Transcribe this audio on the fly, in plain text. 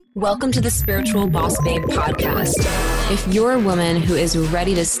Welcome to the Spiritual Boss Babe podcast. If you're a woman who is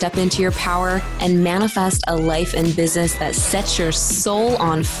ready to step into your power and manifest a life and business that sets your soul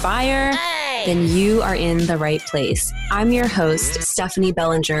on fire, then you are in the right place. I'm your host, Stephanie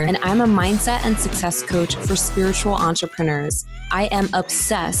Bellinger, and I'm a mindset and success coach for spiritual entrepreneurs. I am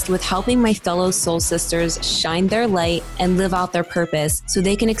obsessed with helping my fellow soul sisters shine their light and live out their purpose so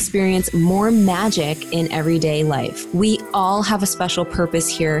they can experience more magic in everyday life. We all have a special purpose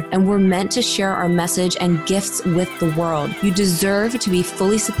here, and we're meant to share our message and gifts with the world. You deserve to be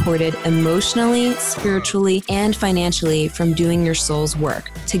fully supported emotionally, spiritually, and financially from doing your soul's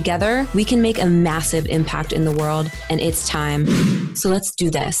work. Together, we can make a massive impact in the world, and it's time. So let's do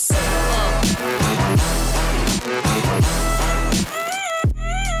this.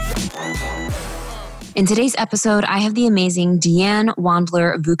 In today's episode, I have the amazing Deanne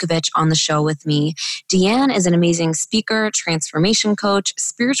Wandler-Vukovic on the show with me. Deanne is an amazing speaker, transformation coach,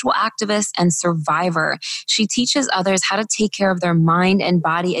 spiritual activist, and survivor. She teaches others how to take care of their mind and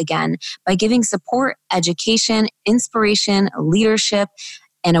body again by giving support, education, inspiration, leadership,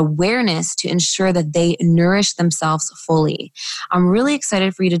 and awareness to ensure that they nourish themselves fully. I'm really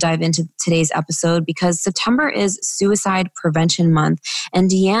excited for you to dive into today's episode because September is Suicide Prevention Month,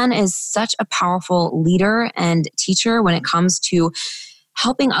 and Deanne is such a powerful leader and teacher when it comes to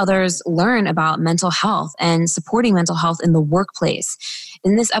helping others learn about mental health and supporting mental health in the workplace.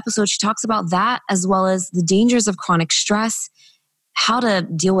 In this episode, she talks about that as well as the dangers of chronic stress, how to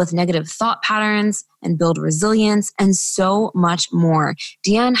deal with negative thought patterns and build resilience, and so much more.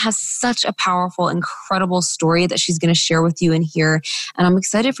 Deanne has such a powerful, incredible story that she's going to share with you in here. And I'm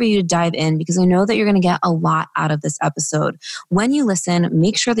excited for you to dive in because I know that you're going to get a lot out of this episode. When you listen,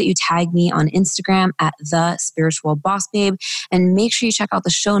 make sure that you tag me on Instagram at The Spiritual Boss Babe, and make sure you check out the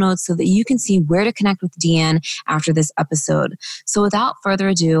show notes so that you can see where to connect with Deanne after this episode. So without further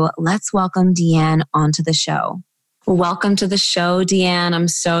ado, let's welcome Deanne onto the show. Welcome to the show, Deanne. I'm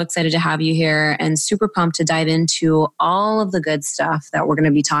so excited to have you here and super pumped to dive into all of the good stuff that we're going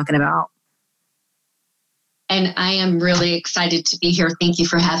to be talking about. And I am really excited to be here. Thank you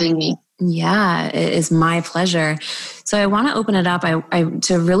for having me. Yeah, it is my pleasure. So I want to open it up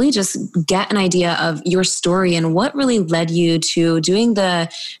to really just get an idea of your story and what really led you to doing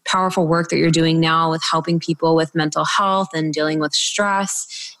the powerful work that you're doing now with helping people with mental health and dealing with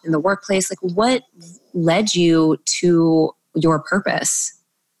stress in the workplace. Like, what led you to your purpose?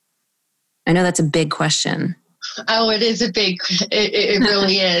 I know that's a big question. Oh, it is it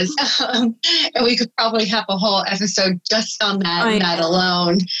really is. And we could probably have a whole episode just on that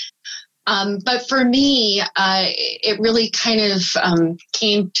alone. But for me, it really kind of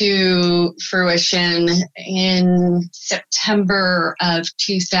came to fruition in September of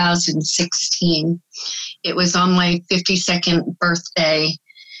 2016. It was on my 52nd birthday,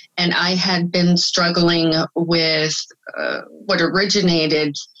 and I had been struggling with what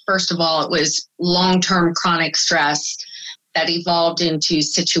originated. First of all, it was long-term chronic stress that evolved into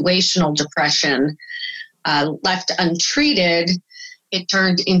situational depression. Left untreated, it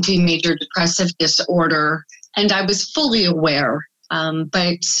turned into major depressive disorder, and I was fully aware,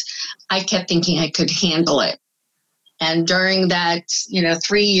 but I kept thinking I could handle it. And during that,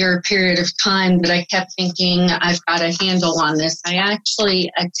 3-year period of time that I kept thinking I've got a handle on this, I actually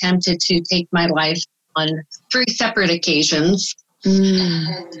attempted to take my life on 3 separate occasions.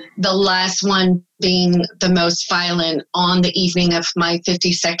 The last one being the most violent on the evening of my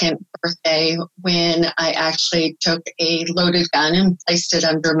 52nd birthday, when I actually took a loaded gun and placed it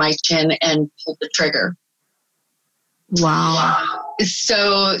under my chin and pulled the trigger. Wow.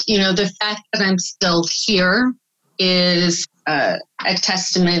 So, the fact that I'm still here is a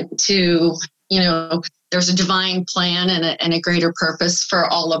testament to, there's a divine plan and a greater purpose for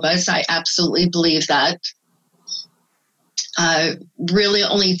all of us. I absolutely believe that. Really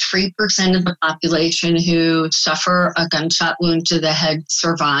only 3% of the population who suffer a gunshot wound to the head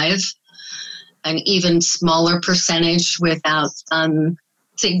survive. An even smaller percentage without some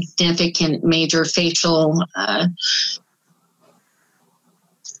significant major facial,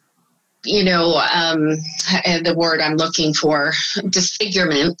 the word I'm looking for,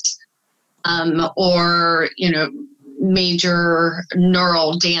 disfigurement, or, major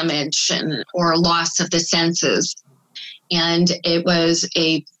neural damage or loss of the senses. And it was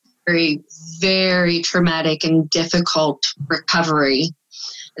a very, very traumatic and difficult recovery.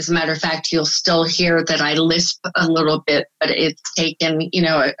 As a matter of fact, you'll still hear that I lisp a little bit, but it's taken,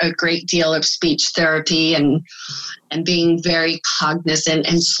 a great deal of speech therapy and being very cognizant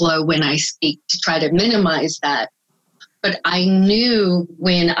and slow when I speak to try to minimize that. But I knew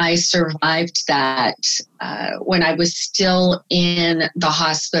when I survived that, when I was still in the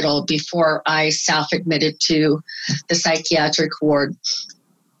hospital before I self-admitted to the psychiatric ward,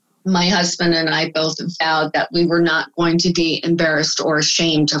 my husband and I both vowed that we were not going to be embarrassed or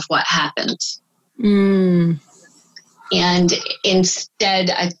ashamed of what happened. And instead,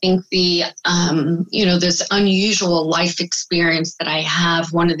 I think this unusual life experience that I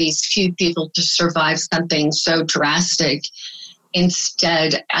have, one of these few people to survive something so drastic,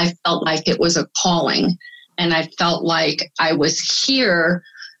 instead, I felt like it was a calling. And I felt like I was here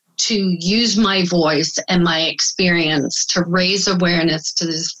to use my voice and my experience to raise awareness to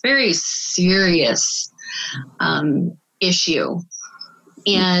this very serious issue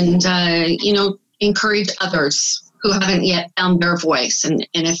and, encourage others who haven't yet found their voice. And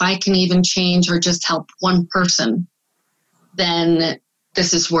if I can even change or just help one person, then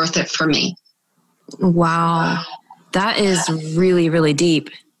this is worth it for me. Wow. That is really, really deep.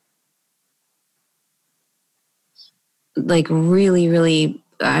 Like really, really,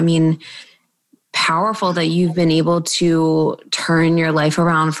 powerful that you've been able to turn your life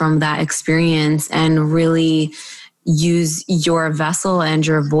around from that experience and really use your vessel and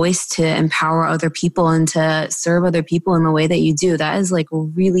your voice to empower other people and to serve other people in the way that you do. That is like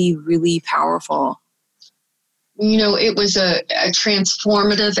really, really powerful. It was a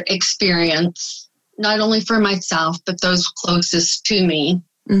transformative experience, not only for myself, but those closest to me.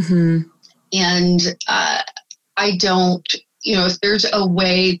 Mm-hmm. And I don't, if there's a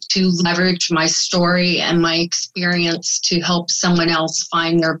way to leverage my story and my experience to help someone else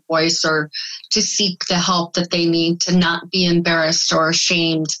find their voice or to seek the help that they need to not be embarrassed or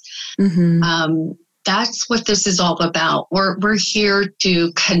ashamed, that's what this is all about. We're here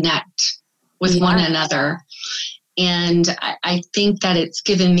to connect with one another. And I think that it's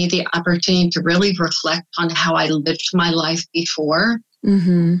given me the opportunity to really reflect on how I lived my life before,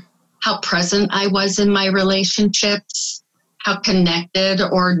 how present I was in my relationships, how connected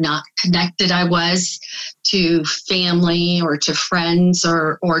or not connected I was to family or to friends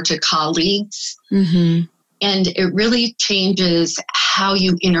or to colleagues. And it really changes how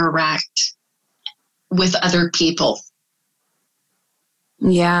you interact with other people.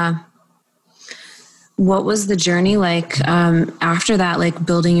 Yeah. What was the journey like after that, like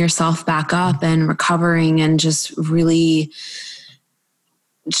building yourself back up and recovering and just really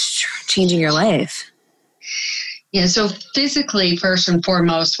changing your life? Yeah, so physically, first and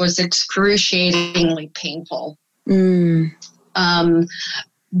foremost, was excruciatingly painful. I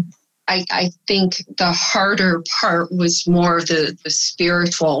think the harder part was more the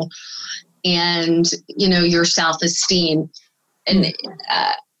spiritual and, your self-esteem. And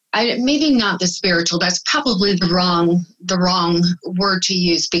maybe not the spiritual, that's probably the wrong word to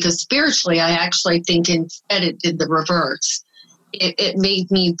use, because spiritually, I actually think instead it did the reverse. It made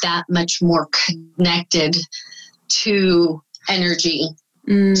me that much more connected to energy,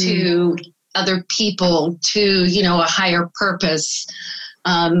 to other people, to, a higher purpose.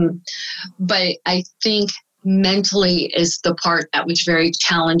 But I think mentally is the part that was very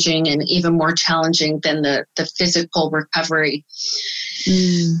challenging and even more challenging than the physical recovery.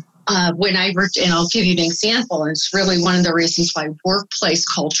 When I worked, and I'll give you an example, and it's really one of the reasons why workplace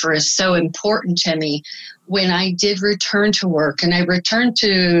culture is so important to me. When I did return to work, and I returned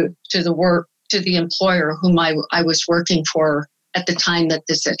to the employer whom I was working for at the time that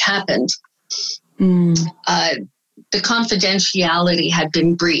this had happened, the confidentiality had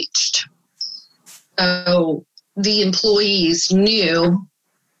been breached. So the employees knew,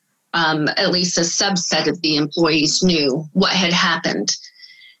 at least a subset of the employees knew what had happened.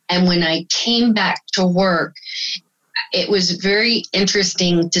 And when I came back to work, it was very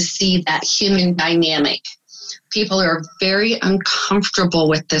interesting to see that human dynamic. People are very uncomfortable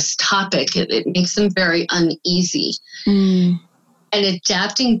with this topic. It makes them very uneasy. And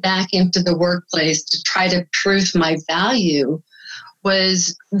adapting back into the workplace to try to prove my value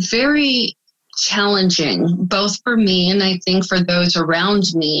was very challenging, both for me and I think for those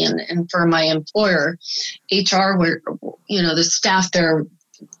around me and for my employer. HR were, the staff there,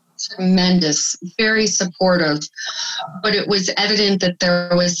 tremendous, very supportive, but it was evident that there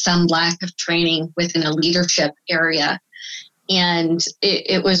was some lack of training within a leadership area. And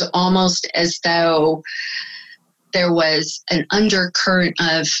it was almost as though there was an undercurrent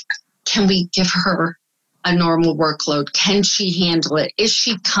of, can we give her a normal workload? Can she handle it? Is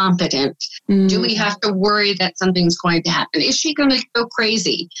she competent? Do we have to worry that something's going to happen? Is she going to go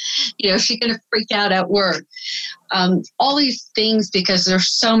crazy? Is she going to freak out at work? All these things, because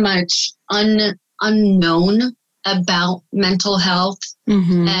there's so much unknown about mental health,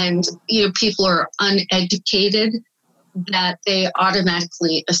 and people are uneducated that they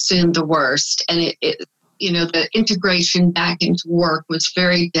automatically assume the worst. And the integration back into work was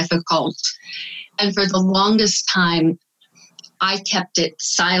very difficult. And for the longest time, I kept it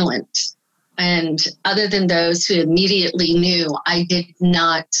silent. And other than those who immediately knew, I didn't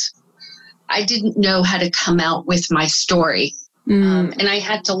know how to come out with my story. And I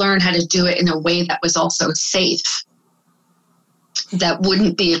had to learn how to do it in a way that was also safe, that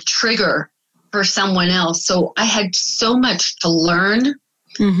wouldn't be a trigger for someone else. So I had so much to learn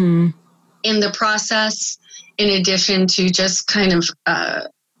in the process, in addition to just kind of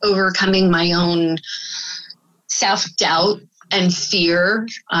overcoming my own self-doubt and fear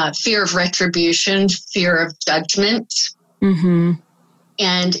of retribution, fear of judgment.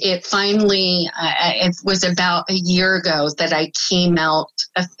 And it finally, it was about a year ago that I came out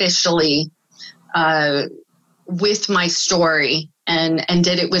officially with my story and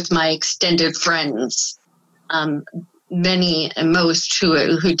did it with my extended friends, many and most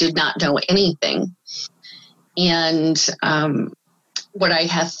who did not know anything. And what I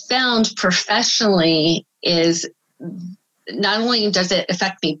have found professionally is not only does it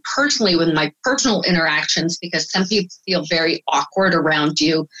affect me personally with my personal interactions, because some people feel very awkward around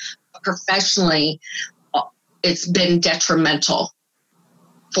you, but professionally, it's been detrimental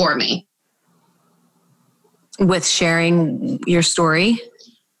for me. With sharing your story?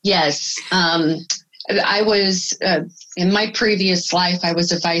 Yes. I was, in my previous life, I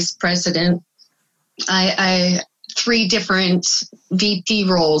was a vice president. I 3 different VP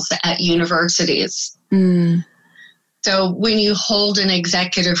roles at universities. So when you hold an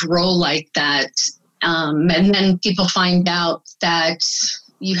executive role like that, and then people find out that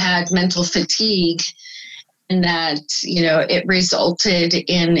you had mental fatigue and that, it resulted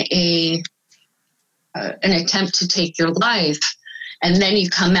in an attempt to take your life, and then you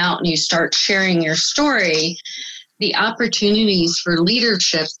come out and you start sharing your story, the opportunities for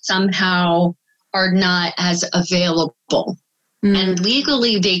leadership somehow are not as available. And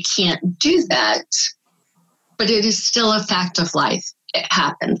legally they can't do that, but it is still a fact of life. It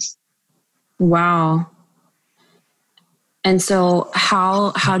happens. Wow. And so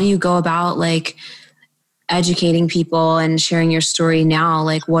how do you go about educating people and sharing your story now?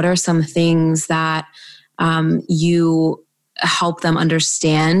 What are some things that you help them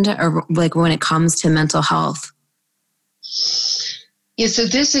understand, or when it comes to mental health? Yeah, so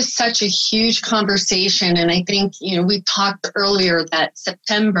this is such a huge conversation. And I think, we talked earlier that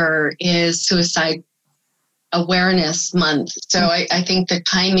September is Suicide Awareness Month. So I think the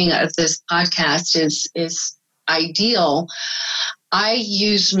timing of this podcast is ideal. I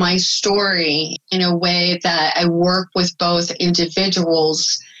use my story in a way that I work with both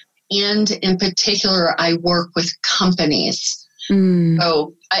individuals and in particular, I work with companies.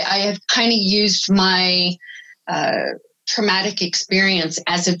 So I have kind of used my traumatic experience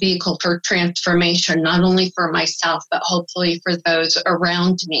as a vehicle for transformation, not only for myself, but hopefully for those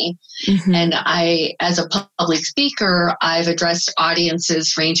around me. And I, as a public speaker, I've addressed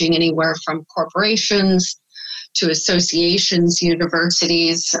audiences ranging anywhere from corporations to associations,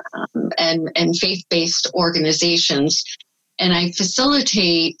 universities, and faith-based organizations. And I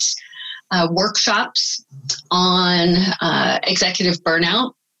facilitate workshops on executive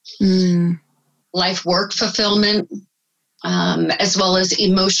burnout, life work fulfillment, as well as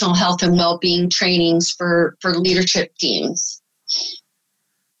emotional health and well-being trainings for leadership teams.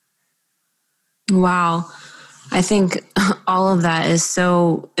 Wow. I think all of that is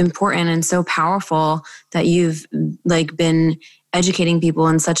so important and so powerful that you've been educating people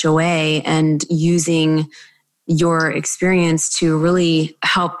in such a way and using your experience to really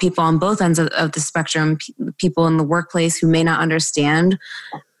help people on both ends of the spectrum, people in the workplace who may not understand,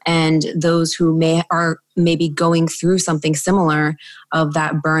 and those who are maybe going through something similar, of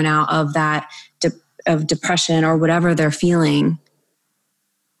that burnout, of that of depression or whatever they're feeling.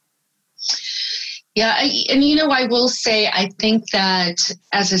 Yeah, I will say, I think that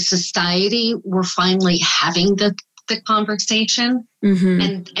as a society, we're finally having the conversation,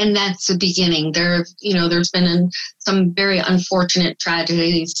 and that's the beginning. There's been some very unfortunate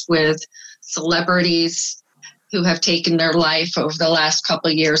tragedies with celebrities who have taken their life over the last couple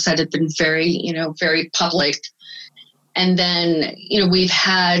of years that have been very, very public. And then, we've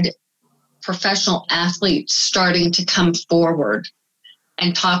had professional athletes starting to come forward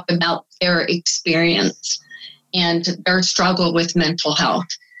and talk about their experience and their struggle with mental health.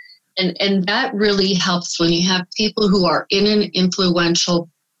 And that really helps when you have people who are in an influential,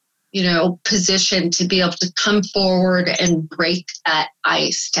 position to be able to come forward and break that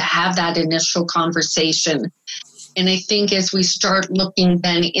ice, to have that initial conversation. And I think as we start looking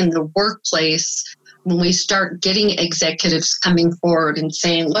then in the workplace when we start getting executives coming forward and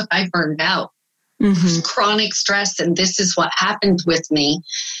saying, look, I burned out. Chronic stress, and this is what happened with me.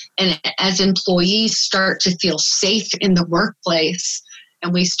 And as employees start to feel safe in the workplace,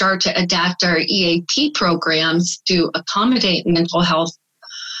 and we start to adapt our EAP programs to accommodate mental health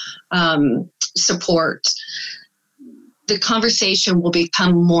support, the conversation will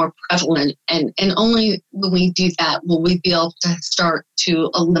become more prevalent. And only when we do that will we be able to start to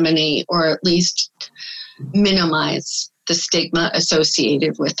eliminate or at least minimize the stigma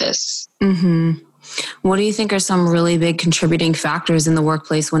associated with this. What do you think are some really big contributing factors in the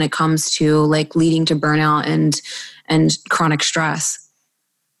workplace when it comes to like leading to burnout and chronic stress?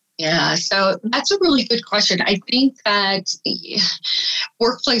 Yeah, so that's a really good question. I think that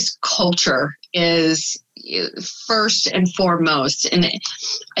workplace culture is first and foremost. And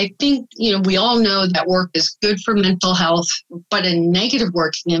I think, we all know that work is good for mental health, but a negative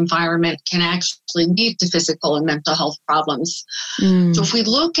working environment can actually lead to physical and mental health problems. So if we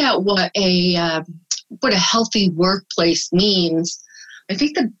look at what a healthy workplace means, I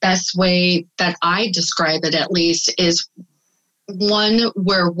think the best way that I describe it, at least, is one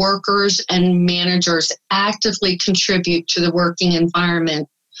where workers and managers actively contribute to the working environment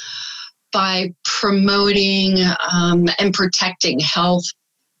by promoting and protecting health,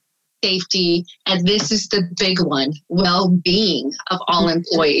 safety, and this is the big one, well-being of all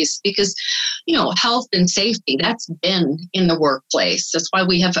employees. Because, health and safety, that's been in the workplace. That's why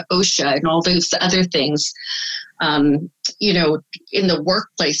we have OSHA and all those other things, in the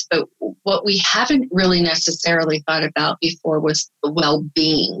workplace. But what we haven't really necessarily thought about before was the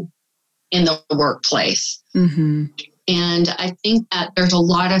well-being in the workplace. And I think that there's a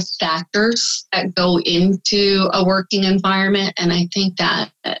lot of factors that go into a working environment. And I think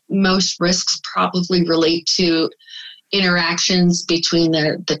that most risks probably relate to interactions between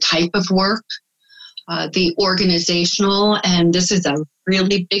the type of work, the organizational, and this is a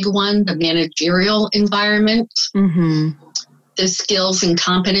really big one, the managerial environment, the skills and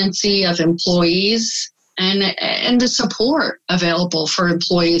competency of employees, and the support available for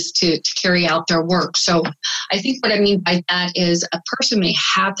employees to carry out their work. So I think what I mean by that is a person may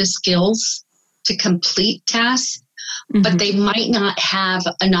have the skills to complete tasks, but they might not have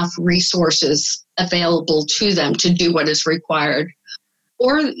enough resources available to them to do what is required.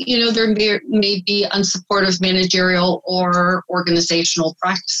 Or, there may be unsupportive managerial or organizational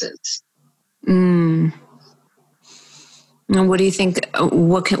practices. And what do you think,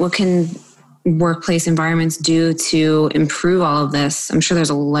 what can workplace environments do to improve all of this? I'm sure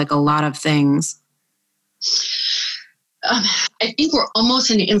there's a lot of things. I think we're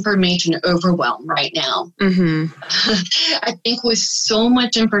almost in information overwhelm right now. I think with so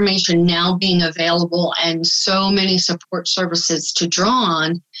much information now being available and so many support services to draw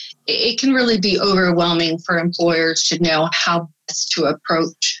on, it can really be overwhelming for employers to know how best to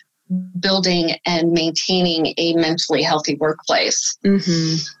approach building and maintaining a mentally healthy workplace.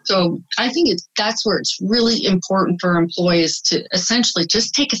 So I think that's where it's really important for employees to essentially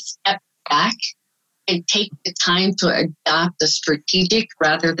just take a step back and take the time to adopt a strategic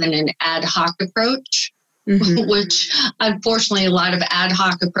rather than an ad hoc approach, which unfortunately a lot of ad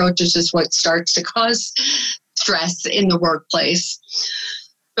hoc approaches is what starts to cause stress in the workplace.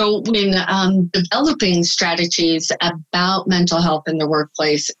 So when developing strategies about mental health in the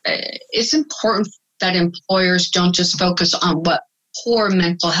workplace, it's important that employers don't just focus on what poor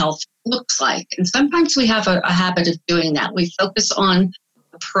mental health looks like. And sometimes we have a habit of doing that. We focus on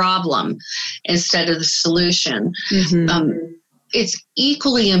the problem instead of the solution. It's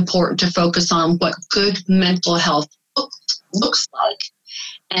equally important to focus on what good mental health looks like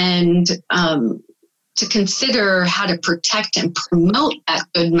and to consider how to protect and promote that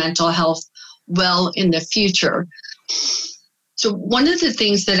good mental health well in the future. So one of the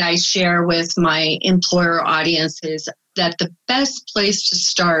things that I share with my employer audience is that the best place to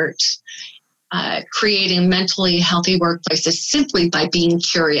start creating a mentally healthy workplace is simply by being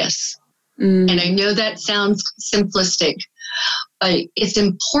curious. And I know that sounds simplistic, but it's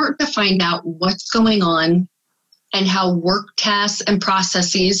important to find out what's going on and how work tasks and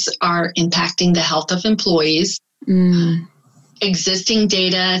processes are impacting the health of employees. Existing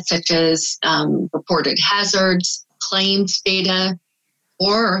data such as reported hazards, claims data,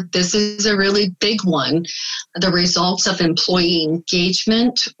 or this is a really big one, the results of employee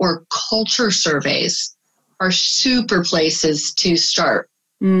engagement or culture surveys are super places to start.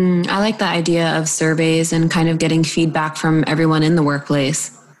 I like the idea of surveys and kind of getting feedback from everyone in the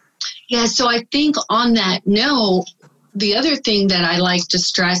workplace. Yeah, so I think on that note, the other thing that I like to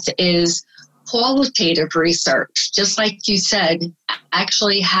stress is qualitative research, just like you said,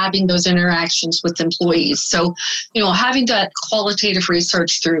 actually having those interactions with employees. So, having that qualitative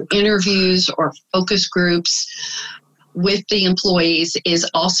research through interviews or focus groups with the employees is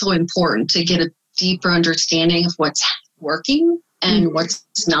also important to get a deeper understanding of what's working and what's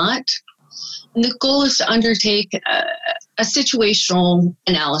not. And the goal is to undertake a situational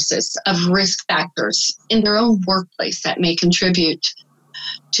analysis of risk factors in their own workplace that may contribute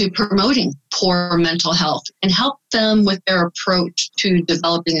to promoting poor mental health and help them with their approach to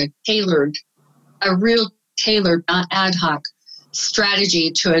developing a real tailored, not ad hoc strategy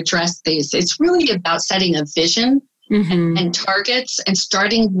to address these. It's really about setting a vision and targets and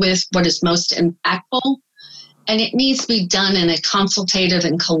starting with what is most impactful. And it needs to be done in a consultative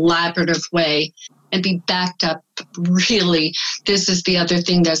and collaborative way and be backed up. Really, this is the other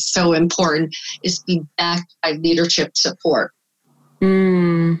thing that's so important, is be backed by leadership support.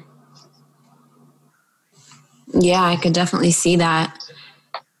 Yeah, I could definitely see that.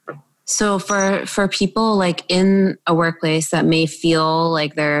 So for people like in a workplace that may feel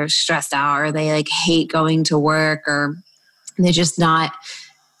like they're stressed out or they like hate going to work or they're just not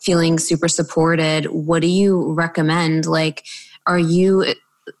feeling super supported, what do you recommend? Like, I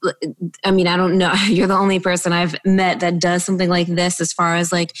don't know. You're the only person I've met that does something like this as far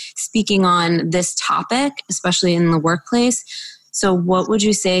as like speaking on this topic, especially in the workplace. So what would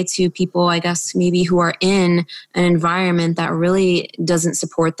you say to people, I guess, maybe who are in an environment that really doesn't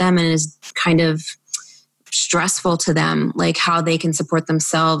support them and is kind of stressful to them, like how they can support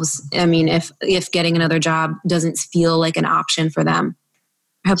themselves? I mean, if getting another job doesn't feel like an option for them.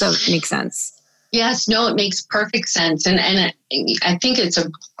 I hope that makes sense. Yes, no, it makes perfect sense. And I think it's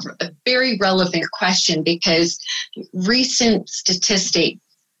a very relevant question because recent statistics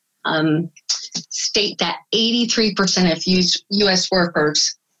state that 83% of U.S.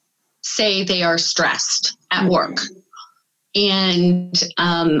 workers say they are stressed at work. And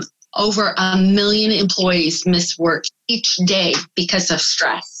over 1 million employees miss work each day because of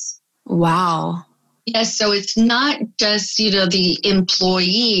stress. Wow. Yes, so it's not just, the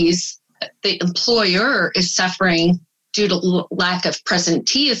employees, the employer is suffering due to lack of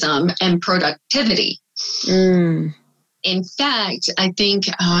presenteeism and productivity. In fact, I think,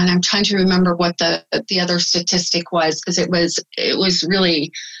 and I'm trying to remember what the other statistic was, because it was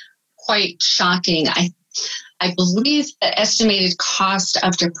really quite shocking. I believe the estimated cost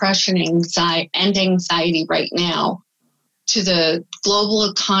of depression and anxiety right now to the global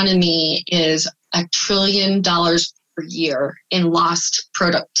economy is $1 trillion per year in lost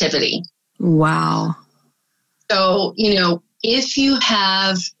productivity. Wow. So, if you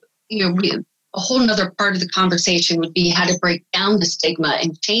have, a whole nother part of the conversation would be how to break down the stigma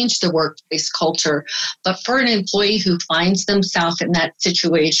and change the workplace culture. But for an employee who finds themselves in that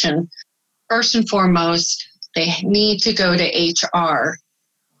situation, first and foremost, they need to go to HR.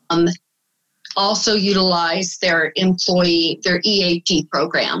 Also utilize their EAP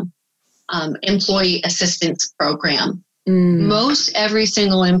program, employee assistance program. Most every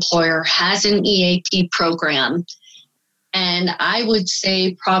single employer has an EAP program. And I would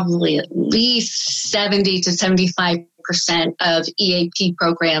say probably at least 70 to 75% of EAP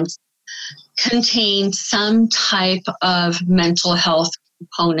programs contain some type of mental health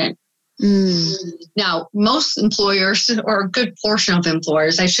component. Now, most employers, or a good portion of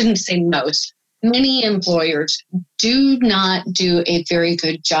employers, I shouldn't say most, many employers do not do a very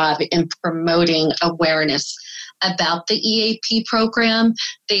good job in promoting awareness about the EAP program.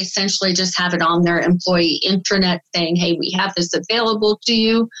 They essentially just have it on their employee intranet saying, hey, we have this available to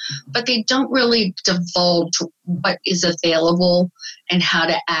you, but they don't really divulge what is available and how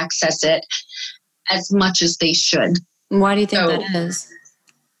to access it as much as they should. Why do you think that is?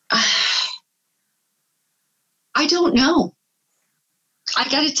 I don't know. I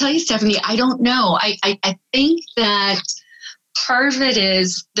got to tell you, Stephanie, I don't know. I think that part of it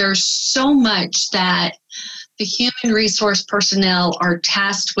is there's so much that the human resource personnel are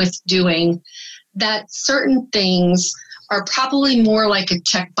tasked with doing that certain things are probably more like a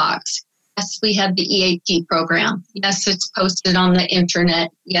checkbox. Yes, we have the EAP program. Yes, it's posted on the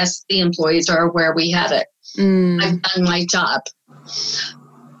internet. Yes, the employees are aware we have it. I've done my job.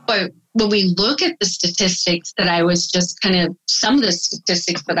 But when we look at the statistics that I was just some of the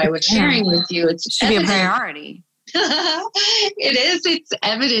statistics that I was sharing with you, it should be a priority. It is. It's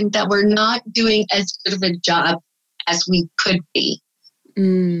evident that we're not doing as good of a job as we could be.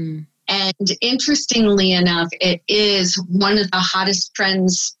 And interestingly enough, it is one of the hottest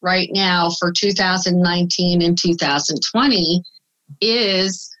trends right now for 2019 and 2020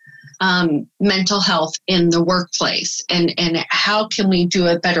 is mental health in the workplace, and how can we do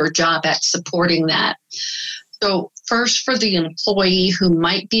a better job at supporting that. So first, for the employee who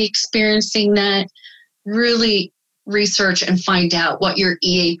might be experiencing that, really research and find out what your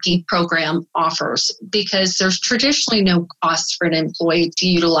EAP program offers, because there's traditionally no cost for an employee to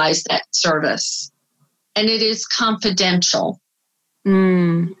utilize that service. And it is confidential.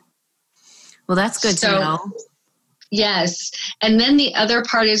 Well, that's good to know. Yes. And then the other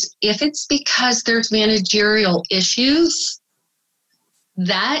part is, if it's because there's managerial issues,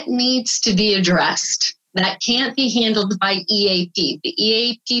 that needs to be addressed. That can't be handled by EAP. The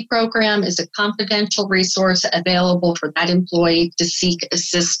EAP program is a confidential resource available for that employee to seek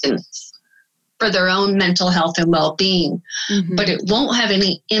assistance for their own mental health and well-being. Mm-hmm. But it won't have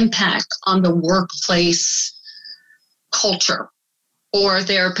any impact on the workplace culture or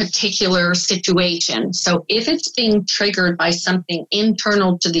their particular situation. So if it's being triggered by something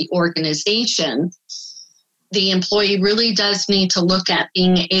internal to the organization, the employee really does need to look at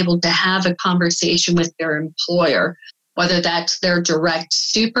being able to have a conversation with their employer, whether that's their direct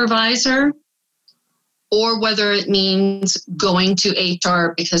supervisor or whether it means going to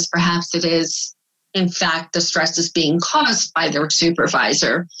HR because perhaps it is, in fact, the stress is being caused by their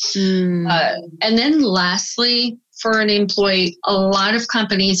supervisor. And then lastly, for an employee, a lot of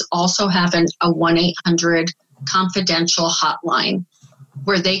companies also have a 1-800 confidential hotline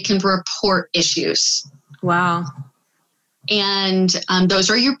where they can report issues. Wow. And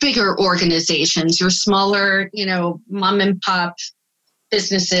those are your bigger organizations. Your smaller, mom and pop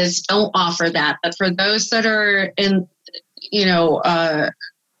businesses don't offer that. But for those that are in,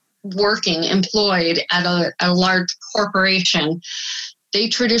 employed at a large corporation, they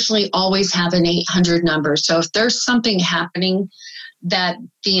traditionally always have an 800 number. So if there's something happening that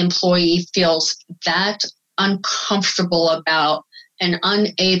the employee feels that uncomfortable about and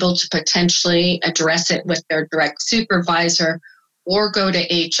unable to potentially address it with their direct supervisor or go to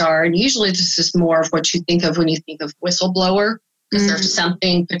HR, and usually this is more of what you think of when you think of whistleblower, because there's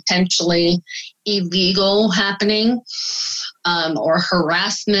something potentially illegal happening, or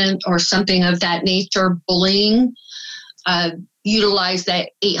harassment or something of that nature, bullying, utilize that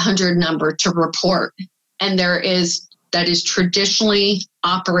 800 number to report. And that is traditionally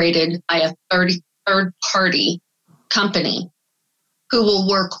operated by a third party company who will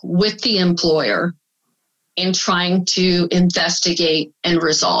work with the employer in trying to investigate and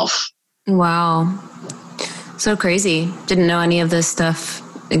resolve. Wow. So crazy. Didn't know any of this stuff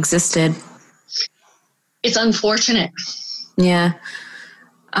existed. It's unfortunate. Yeah.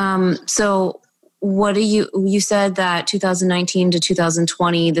 So what you said that 2019 to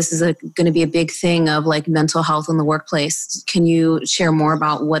 2020, this is going to be a big thing of like mental health in the workplace. Can you share more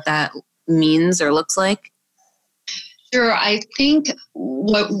about what that means or looks like? Sure. I think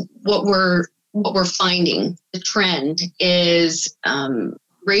what we're finding, the trend is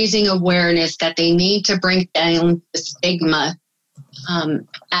raising awareness that they need to bring down the stigma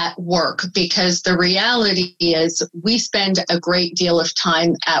at work, because the reality is we spend a great deal of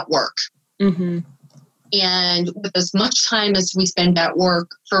time at work. Mm-hmm. And with as much time as we spend at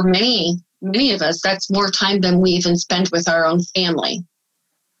work, for many of us, that's more time than we even spend with our own family.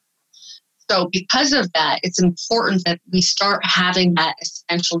 So because of that, it's important that we start having that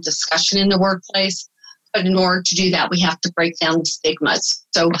essential discussion in the workplace. But in order to do that, we have to break down the stigmas.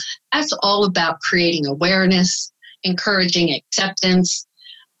 So that's all about creating awareness, encouraging acceptance,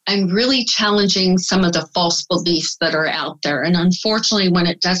 and really challenging some of the false beliefs that are out there. And unfortunately, when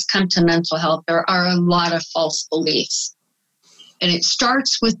it does come to mental health, there are a lot of false beliefs. And it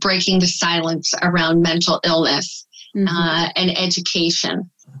starts with breaking the silence around mental illness and education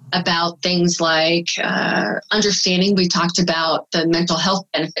about things like understanding. We talked about the mental health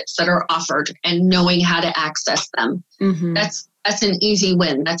benefits that are offered and knowing how to access them. Mm-hmm. That's an easy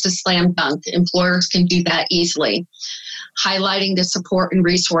win. That's a slam dunk. Employers can do that easily. Highlighting the support and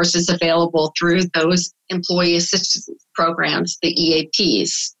resources available through those employee assistance programs, the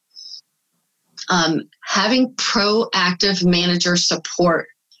EAPs. Having proactive manager support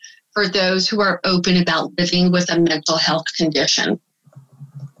for those who are open about living with a mental health condition.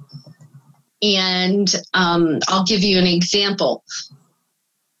 And I'll give you an example.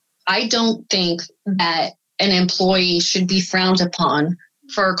 I don't think that an employee should be frowned upon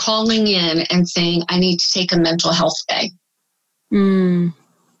for calling in and saying, I need to take a mental health day.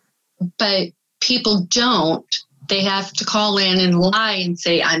 But people don't. They have to call in and lie and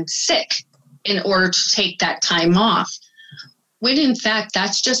say, I'm sick, in order to take that time off. When in fact,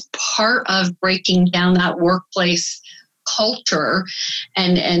 that's just part of breaking down that workplace culture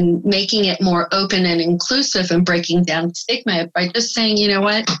and making it more open and inclusive and breaking down stigma by just saying, you know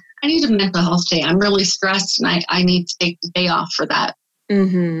what, I need a mental health day. I'm really stressed and I need to take the day off for that.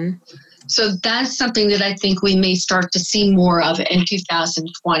 Mm-hmm. So that's something that I think we may start to see more of in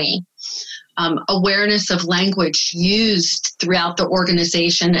 2020. Awareness of language used throughout the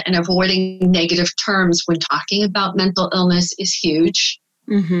organization and avoiding negative terms when talking about mental illness is huge.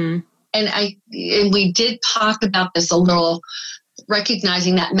 Mm-hmm. And we did talk about this a little,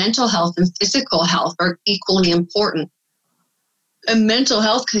 recognizing that mental health and physical health are equally important. And mental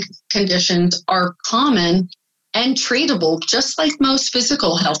health conditions are common and treatable, just like most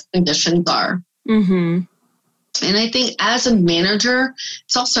physical health conditions are. Mm-hmm. And I think as a manager,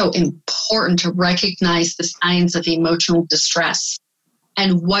 it's also important to recognize the signs of emotional distress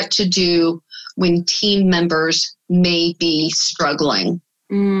and what to do when team members may be struggling.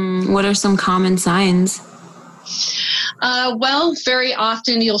 What are some common signs? Well, very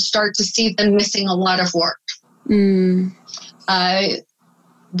often you'll start to see them missing a lot of work. We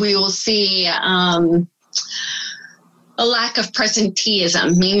will see a lack of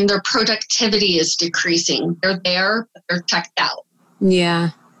presenteeism, meaning their productivity is decreasing. They're there, but they're checked out. Yeah.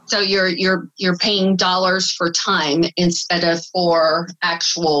 So you're paying dollars for time instead of for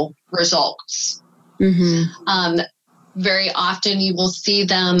actual results. Mm-hmm. Very often you will see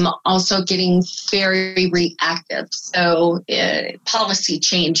them also getting very reactive. So policy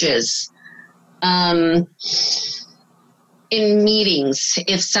changes. In meetings,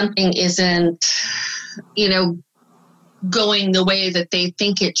 if something isn't, going the way that they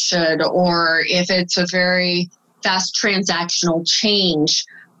think it should, or if it's a very fast transactional change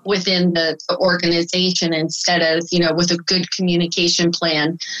within the organization instead of, with a good communication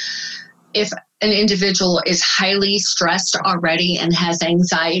plan. If an individual is highly stressed already and has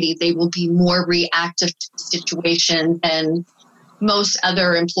anxiety, they will be more reactive to the situation than most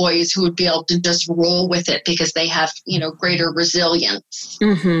other employees who would be able to just roll with it because they have, greater resilience.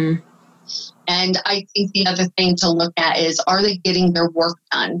 Mm-hmm. And I think the other thing to look at is, are they getting their work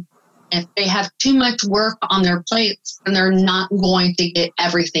done? If they have too much work on their plates, then they're not going to get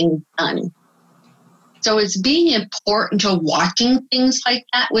everything done. So it's being important to watching things like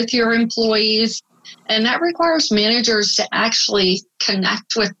that with your employees. And that requires managers to actually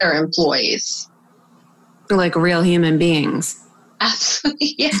connect with their employees. Like real human beings.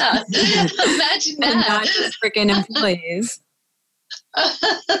 Absolutely, yeah. Imagine that. And not just freaking employees.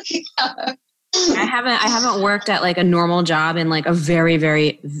 Yeah. I haven't worked at like a normal job in like a very,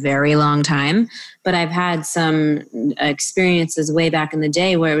 very, very long time, but I've had some experiences way back in the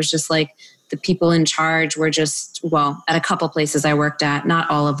day where it was just like the people in charge were just, at a couple places I worked at, not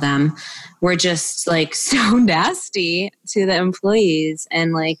all of them, were just like so nasty to the employees.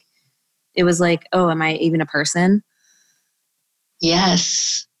 And like, it was like, oh, am I even a person?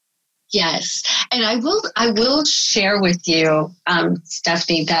 Yes. Yes. And I will share with you,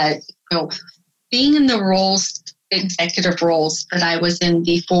 Stephanie, that, being in the executive roles that I was in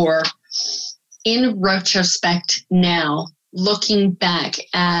before, in retrospect now, looking back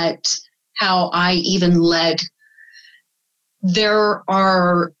at how I even led, there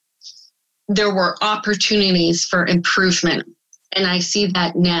were opportunities for improvement. And I see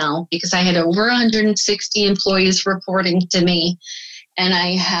that now because I had over 160 employees reporting to me, and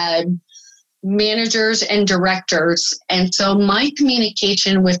I had managers and directors. And so my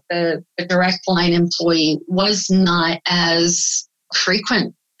communication with the direct line employee was not as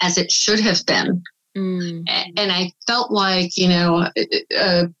frequent as it should have been. And I felt like, a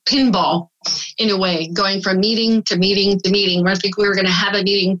pinball in a way, going from meeting to meeting to meeting. I think we were going to have a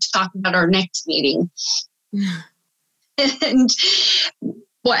meeting to talk about our next meeting. And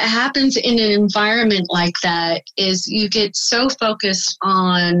what happens in an environment like that is you get so focused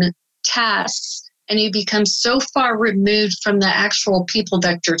on tasks and you become so far removed from the actual people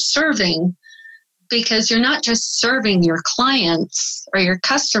that you're serving, because you're not just serving your clients or your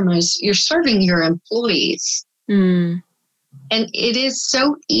customers, you're serving your employees. And it is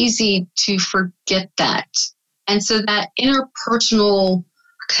so easy to forget that. And so that interpersonal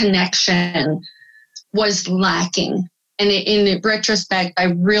connection was lacking. And in retrospect,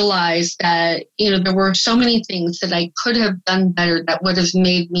 I realized that, there were so many things that I could have done better that would have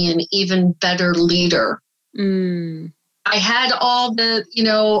made me an even better leader. I had all the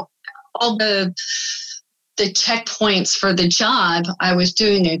checkpoints for the job. I was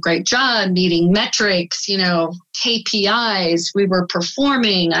doing a great job meeting metrics, KPIs. We were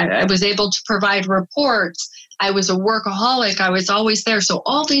performing. I was able to provide reports. I was a workaholic. I was always there. So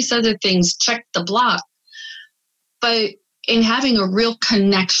all these other things checked the block. But in having a real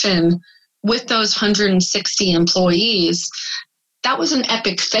connection with those 160 employees, that was an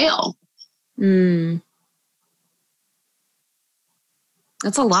epic fail.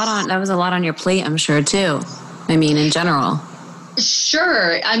 That was a lot on your plate, I'm sure, too. I mean, in general.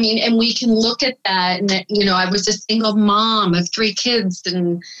 Sure. I mean, and we can look at that. And, I was a single mom of 3 kids.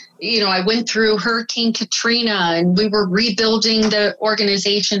 And, I went through Hurricane Katrina and we were rebuilding the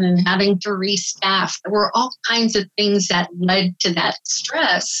organization and having to restaff. There were all kinds of things that led to that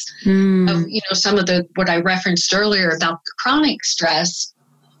stress. Of, some of what I referenced earlier about the chronic stress.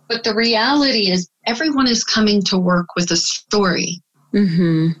 But the reality is everyone is coming to work with a story.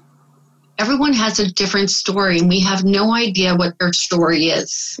 Mm-hmm. Everyone has a different story, and we have no idea what their story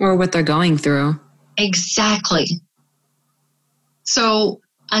is. Or what they're going through. Exactly. So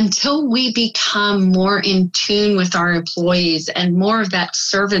until we become more in tune with our employees and more of that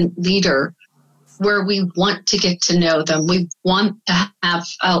servant leader where we want to get to know them, we want to have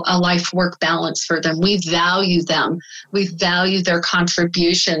a life-work balance for them, we value them, we value their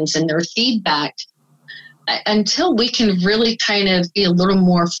contributions and their feedback, until we can really kind of be a little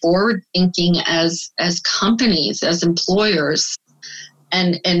more forward thinking as companies, as employers,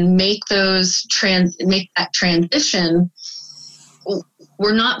 and make that transition,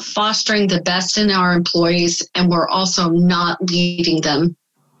 we're not fostering the best in our employees, and we're also not leading them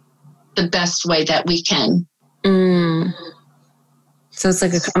the best way that we can. So it's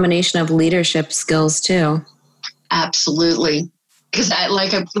like a combination of leadership skills too. Absolutely. Because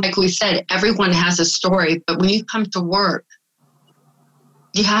like we said, everyone has a story, but when you come to work,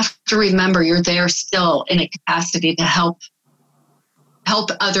 you have to remember you're there still in a capacity to help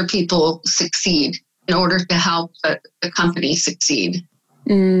other people succeed in order to help the company succeed.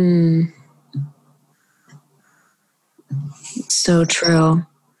 So true.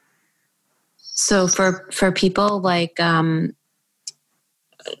 So for people like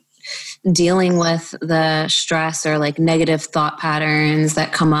dealing with the stress or like negative thought patterns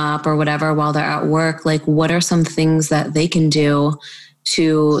that come up or whatever while they're at work, like what are some things that they can do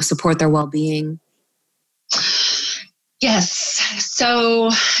to support their well-being? Yes. So,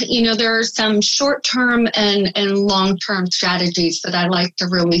 there are some short-term and long-term strategies that I like to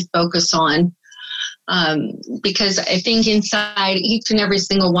really focus on. Because I think inside each and every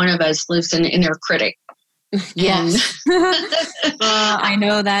single one of us lives an inner critic. Yes. I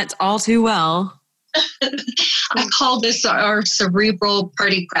know that all too well. I call this our cerebral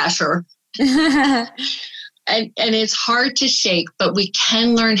party crasher. And it's hard to shake, but we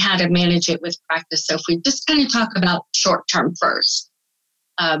can learn how to manage it with practice. So if we just kind of talk about short term first,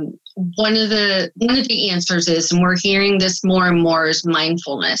 one of the answers is, and we're hearing this more and more, is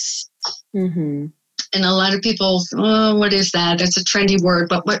mindfulness. Mm-hmm. And a lot of people, what is that? That's a trendy word,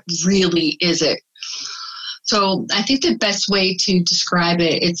 but what really is it? So I think the best way to describe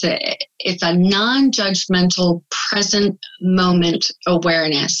it, it's a non-judgmental present moment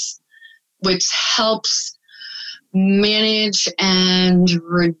awareness, which helps manage and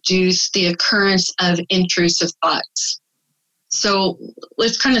reduce the occurrence of intrusive thoughts. So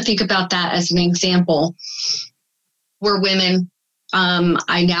let's kind of think about that as an example. We're women.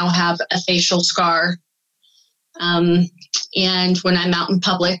 I now have a facial scar. And when I'm out in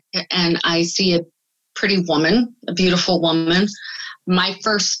public and I see a pretty woman, a beautiful woman, my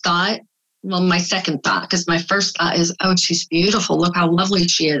second thought, because my first thought is, oh, she's beautiful. Look how lovely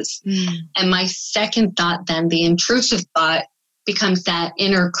she is. And my second thought, then the intrusive thought, becomes that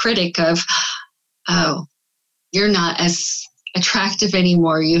inner critic of, oh, you're not as attractive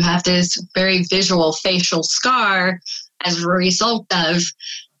anymore. You have this very visual facial scar as a result of,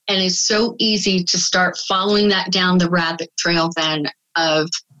 and it's so easy to start following that down the rabbit trail then of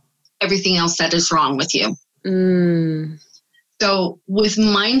everything else that is wrong with you. So with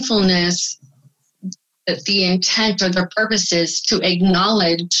mindfulness, the intent or the purpose is to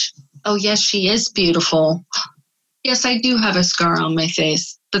acknowledge, oh, yes, she is beautiful. Yes, I do have a scar on my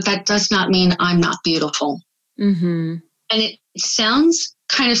face, but that does not mean I'm not beautiful. Mm-hmm. And it sounds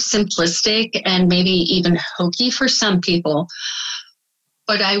kind of simplistic and maybe even hokey for some people.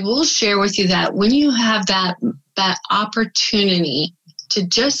 But I will share with you that when you have that opportunity to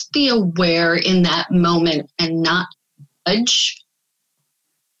just be aware in that moment and not judge,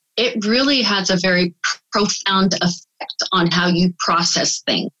 it really has a very profound effect on how you process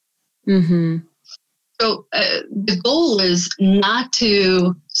things. Mm-hmm. So the goal is not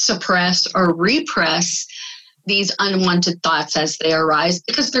to suppress or repress these unwanted thoughts as they arise,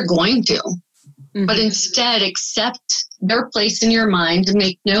 because they're going to, but instead accept their place in your mind and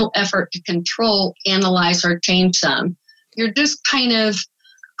make no effort to control, analyze, or change them. You're just kind of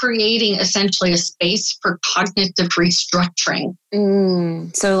creating essentially a space for cognitive restructuring.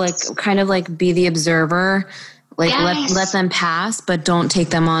 So like kind of like be the observer, like let them pass, but don't take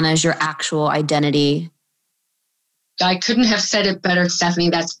them on as your actual identity. I couldn't have said it better, Stephanie.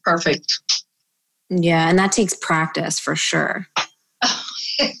 That's perfect. Yeah, and that takes practice for sure.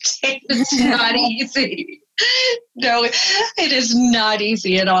 It's not easy. No, it is not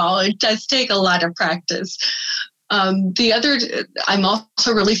easy at all. It does take a lot of practice. I'm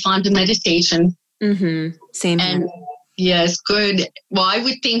also really fond of meditation. Mm-hmm. Same and here. Yes, good. Well, I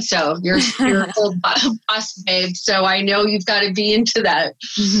would think so. You're a full boss, babe, so I know you've got to be into that.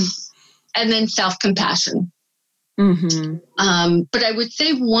 Mm-hmm. And then self-compassion. Mm-hmm. But I would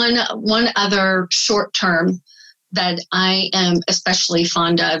say one other short term that I am especially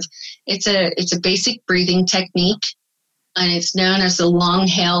fond of. It's a basic breathing technique, and it's known as the long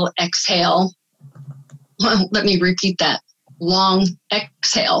hail exhale. Well, let me repeat that. Long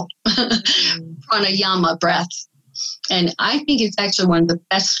exhale, pranayama breath. And I think it's actually one of the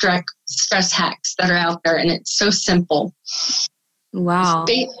best stress hacks that are out there, and it's so simple. Wow.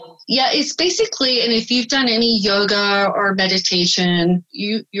 It's basically, and if you've done any yoga or meditation,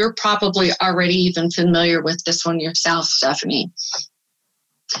 you're probably already even familiar with this one yourself, Stephanie.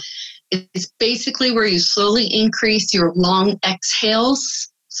 It's basically where you slowly increase your long exhales.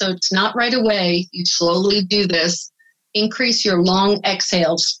 So it's not right away. You slowly do this. Increase your long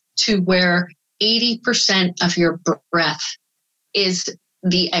exhales to where 80% of your breath is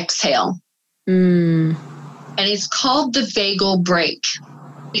the exhale. And it's called the vagal brake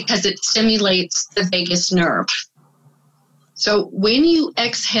because it stimulates the vagus nerve. So when you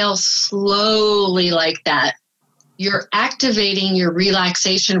exhale slowly like that, you're activating your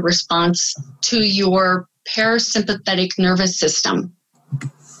relaxation response to your parasympathetic nervous system.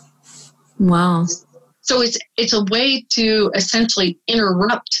 Wow. So it's a way to essentially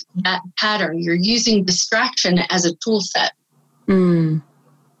interrupt that pattern. You're using distraction as a tool set.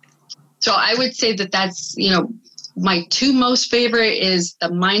 So I would say that's, my two most favorite is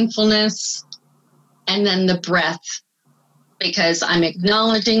the mindfulness and then the breath, because I'm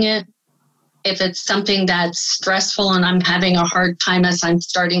acknowledging it. If it's something that's stressful and I'm having a hard time as I'm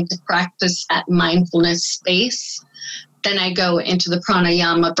starting to practice that mindfulness space, then I go into the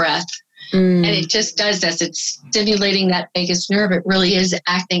pranayama breath. And it just does this. It's stimulating that vagus nerve. It really is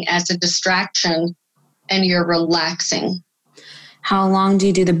acting as a distraction, and you're relaxing. How long do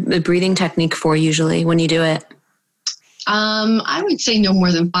you do the breathing technique for usually when you do it? I would say no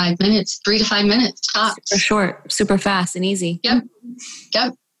more than 5 minutes, 3 to 5 minutes tops. Super short, super fast and easy. Yep.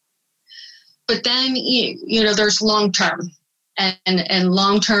 But then, there's long term, and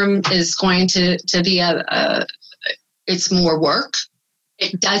long term is going to be it's more work.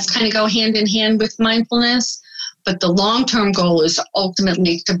 It does kind of go hand in hand with mindfulness, but the long-term goal is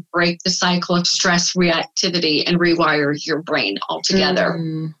ultimately to break the cycle of stress reactivity and rewire your brain altogether.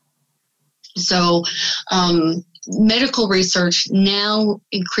 So medical research now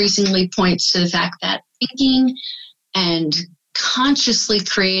increasingly points to the fact that thinking and consciously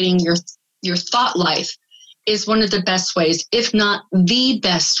creating your thought life is one of the best ways, if not the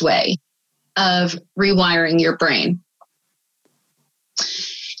best way, of rewiring your brain.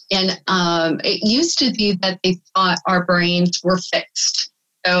 And it used to be that they thought our brains were fixed.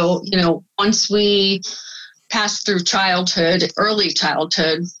 So, once we passed through childhood, early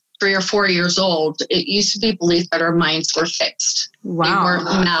childhood, 3 or 4 years old, it used to be believed that our minds were fixed. Wow. They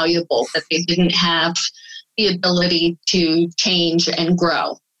weren't malleable, that they didn't have the ability to change and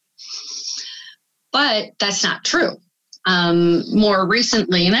grow. But that's not true. More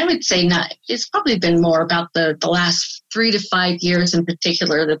recently, and I would say it's probably been more about the last 3 to 5 years in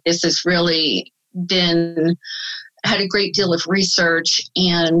particular that this has really had a great deal of research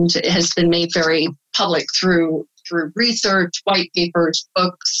and has been made very public through research, white papers,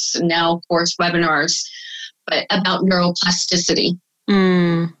 books, and now, of course, webinars, but about neuroplasticity.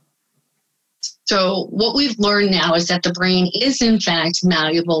 So what we've learned now is that the brain is, in fact,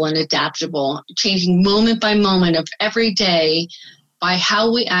 malleable and adaptable, changing moment by moment of every day by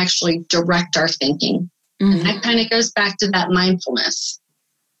how we actually direct our thinking. And that kind of goes back to that mindfulness.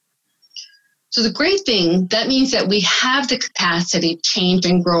 So the great thing, that means that we have the capacity to change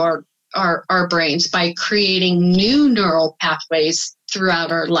and grow our brains by creating new neural pathways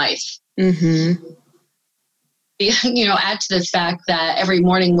throughout our life. Add to the fact that every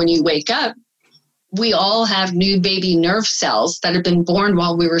morning when you wake up, we all have new baby nerve cells that have been born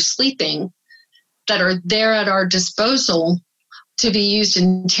while we were sleeping that are there at our disposal to be used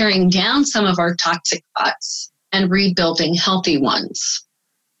in tearing down some of our toxic thoughts and rebuilding healthy ones.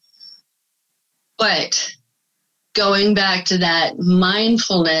 But going back to that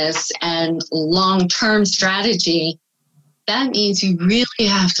mindfulness and long-term strategy, that means you really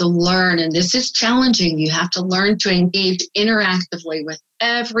have to learn, and this is challenging, you have to learn to engage interactively with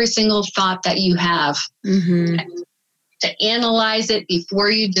every single thought that you have. to analyze it before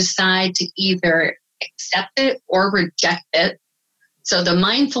you decide to either accept it or reject it. So the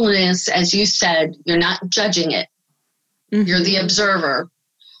mindfulness, as you said, you're not judging it. Mm-hmm. You're the observer.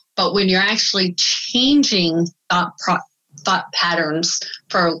 But when you're actually changing thought patterns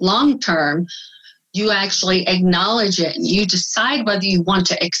for long term, you actually acknowledge it and you decide whether you want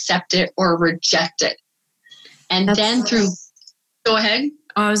to accept it or reject it. And go ahead.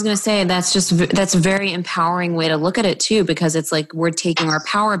 I was going to say that's a very empowering way to look at it too, because it's like we're taking our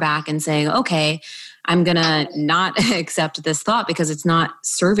power back and saying, okay, I'm going to not accept this thought because it's not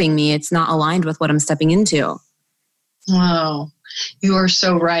serving me. It's not aligned with what I'm stepping into. Wow. You are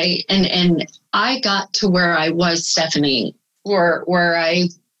so right. And I got to where I was, Stephanie, where I,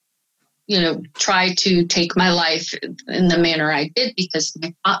 tried to take my life in the manner I did because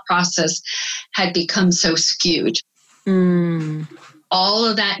my thought process had become so skewed. All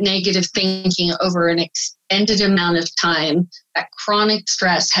of that negative thinking over an extended amount of time, that chronic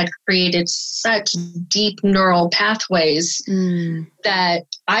stress had created such deep neural pathways that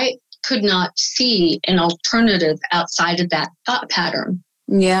I could not see an alternative outside of that thought pattern.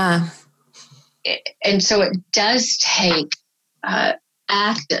 Yeah. And so it does take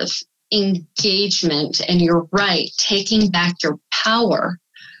active engagement, and you're right, taking back your power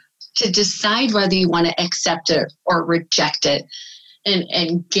to decide whether you want to accept it or reject it,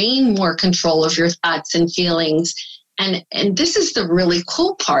 and gain more control of your thoughts and feelings. And this is the really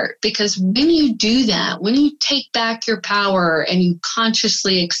cool part, because when you do that, when you take back your power and you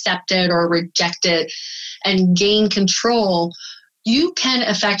consciously accept it or reject it and gain control, you can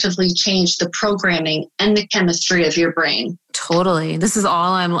effectively change the programming and the chemistry of your brain. Totally. This is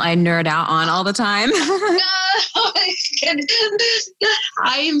all I nerd out on all the time.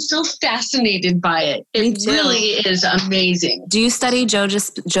 I am so fascinated by it. It really is amazing. Do you study Joe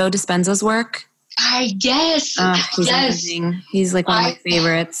Dispenza's work? Yes. He's amazing. He's like one of my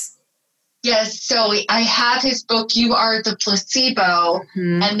favorites. Yes. So I have his book, You Are the Placebo,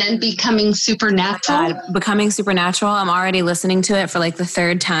 and then Becoming Supernatural. Becoming Supernatural. I'm already listening to it for like the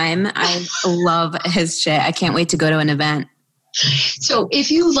third time. I love his shit. I can't wait to go to an event. So if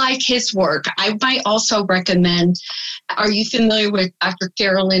you like his work, I might also recommend, are you familiar with Dr.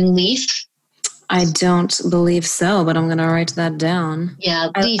 Carolyn Leaf? I don't believe so, but I'm going to write that down. Yeah,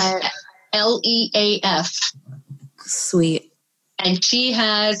 Leaf, Leaf. Sweet. And she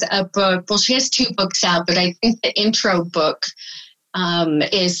has a book. Well, she has 2 books out, but I think the intro book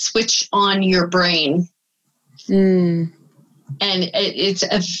is Switch On Your Brain. And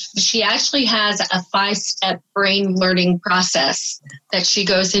she actually has a 5-step brain learning process that she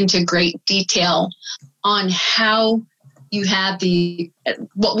goes into great detail on how you have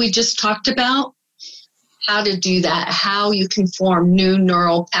what we just talked about, how to do that, how you can form new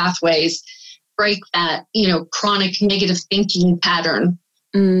neural pathways, break that, chronic negative thinking pattern.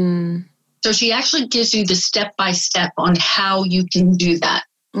 So she actually gives you the step-by-step on how you can do that.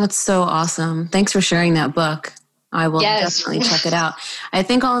 That's so awesome. Thanks for sharing that book. I will definitely check it out. I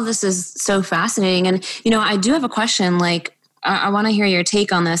think all of this is so fascinating. And, I do have a question, like, I want to hear your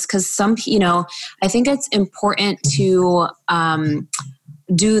take on this, because I think it's important to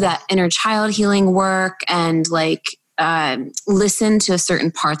do that inner child healing work and listen to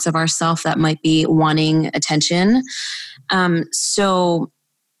certain parts of ourselves that might be wanting attention. So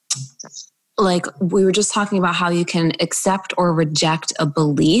like we were just talking about how you can accept or reject a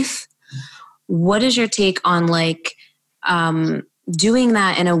belief. What is your take on doing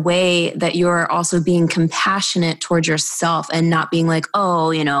that in a way that you're also being compassionate towards yourself and not being like,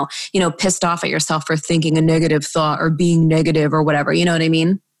 pissed off at yourself for thinking a negative thought or being negative or whatever, you know what I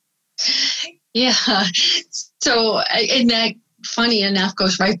mean? Yeah. So, and that, funny enough,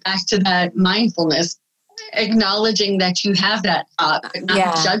 goes right back to that mindfulness, acknowledging that you have that thought, but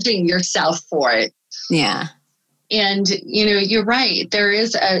not judging yourself for it. Yeah. And, you're right. There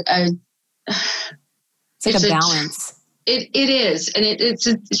is it's like a balance. It is. And it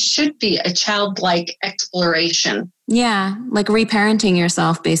should be a childlike exploration. Yeah. Like reparenting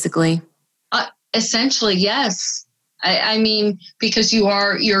yourself, basically. Essentially, yes. I mean, because you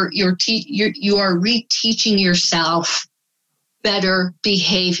are reteaching yourself better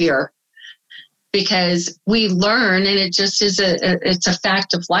behavior, because we learn, and it just is it's a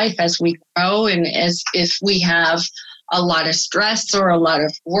fact of life as we grow, and as if we have a lot of stress or a lot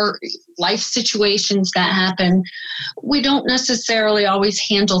of life situations that happen, we don't necessarily always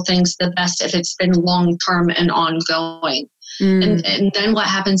handle things the best if it's been long-term and ongoing. And then what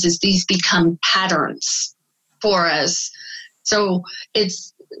happens is these become patterns for us. So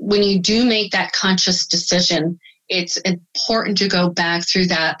it's when you do make that conscious decision, it's important to go back through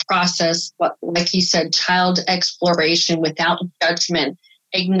that process, like you said, child exploration without judgment,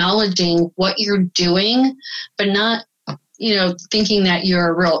 acknowledging what you're doing, but not, thinking that you're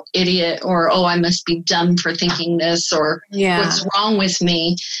a real idiot or, oh, I must be dumb for thinking this or what's wrong with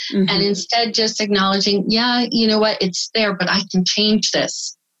me. Mm-hmm. And instead just acknowledging, you know what, it's there, but I can change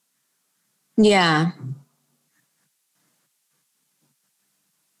this. Yeah.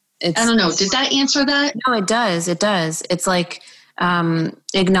 I don't know. Did that answer that? No, it does. It does. It's like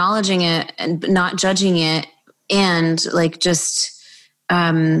acknowledging it and not judging it, and like just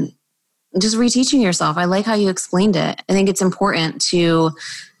reteaching yourself. I like how you explained it. I think it's important to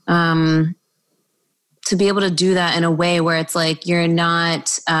be able to do that in a way where it's like you're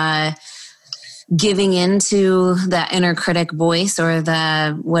not giving into that inner critic voice or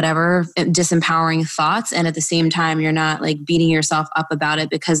the whatever disempowering thoughts. And at the same time, you're not like beating yourself up about it,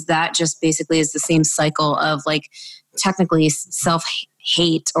 because that just basically is the same cycle of like technically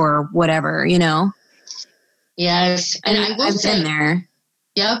self-hate or whatever, Yes. And I've been there.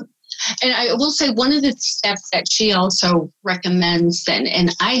 Yep. And I will say one of the steps that she also recommends,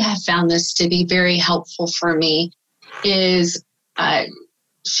 and I have found this to be very helpful for me, is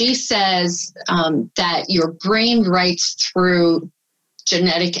she says that your brain writes through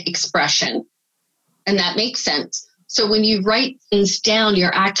genetic expression. And that makes sense. So when you write things down,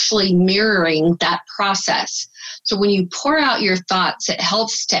 you're actually mirroring that process. So when you pour out your thoughts, it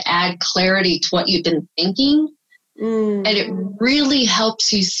helps to add clarity to what you've been thinking. And it really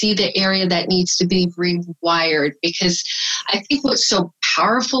helps you see the area that needs to be rewired, because I think what's so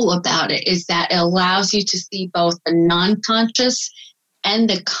powerful about it is that it allows you to see both the non-conscious and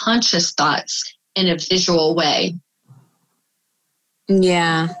the conscious thoughts in a visual way.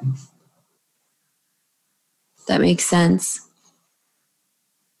 Yeah. That makes sense.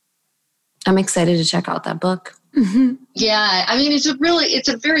 I'm excited to check out that book. Mm-hmm. Yeah, I mean, it's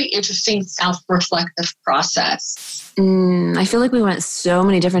a very interesting self-reflective process. I feel like we went so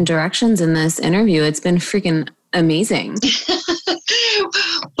many different directions in this interview. It's been freaking amazing.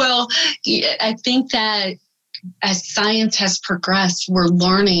 Well, I think that as science has progressed, we're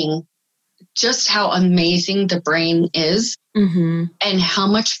learning just how amazing the brain is, mm-hmm. and how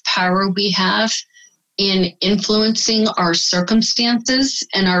much power we have in influencing our circumstances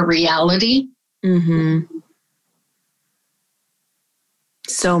and our reality. Mm-hmm.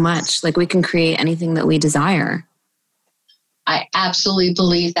 So much. Like we can create anything that we desire. I absolutely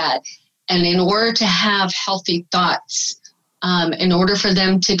believe that. And in order to have healthy thoughts, in order for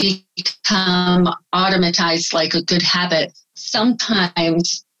them to become automatized like a good habit,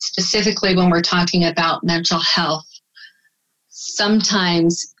 sometimes, specifically when we're talking about mental health,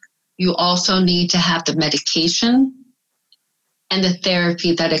 sometimes you also need to have the medication and the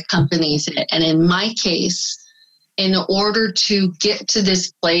therapy that accompanies it. And in my case, in order to get to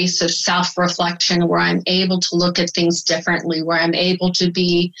this place of self-reflection where I'm able to look at things differently, where I'm able to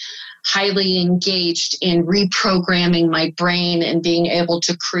be highly engaged in reprogramming my brain and being able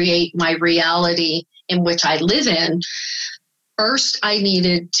to create my reality in which I live in, first I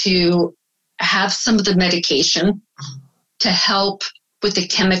needed to have some of the medication to help with the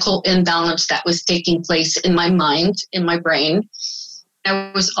chemical imbalance that was taking place in my mind, in my brain.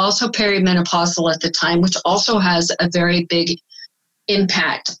 I was also perimenopausal at the time, which also has a very big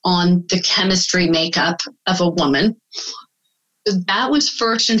impact on the chemistry makeup of a woman. So that was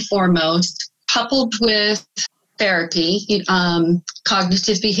first and foremost, coupled with therapy,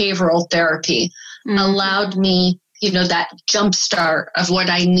 cognitive behavioral therapy, mm-hmm. allowed me, that jump start of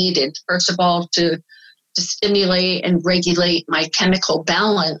what I needed. First of all, to stimulate and regulate my chemical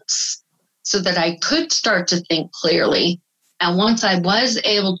balance so that I could start to think clearly. And once I was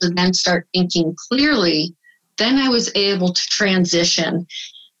able to then start thinking clearly, then I was able to transition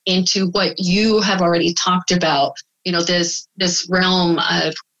into what you have already talked about, this realm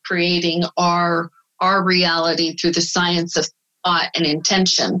of creating our reality through the science of thought and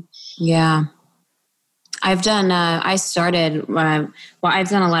intention. Yeah. I've done a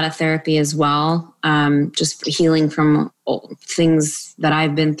lot of therapy as well, just healing from things that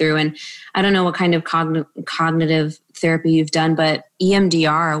I've been through. And I don't know what kind of cognitive therapy you've done, but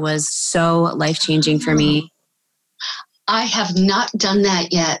EMDR was so life-changing for me. I have not done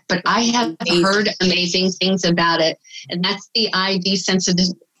that yet, but I have heard amazing things about it. And that's the eye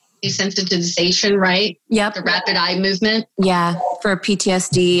desensitization, right? Yep. The rapid eye movement. Yeah, for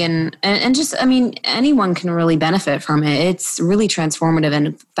PTSD and just, anyone can really benefit from it. It's really transformative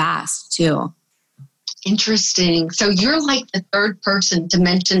and fast too. Interesting. So you're like the third person to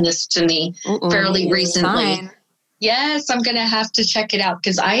mention this to me fairly recently. Fine. Yes, I'm going to have to check it out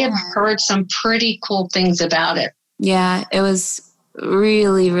because I have heard some pretty cool things about it. Yeah, it was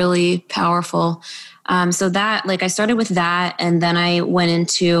really, really powerful. So that, like, I started with that, and then I went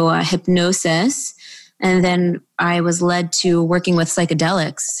into hypnosis, and then I was led to working with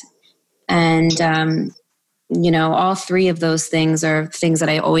psychedelics. And, all three of those things are things that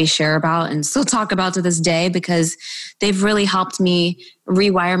I always share about and still talk about to this day, because they've really helped me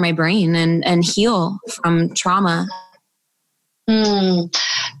rewire my brain and heal from trauma.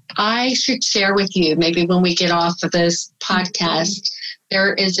 I should share with you, maybe when we get off of this podcast,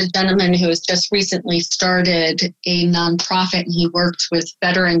 there is a gentleman who has just recently started a nonprofit, and he works with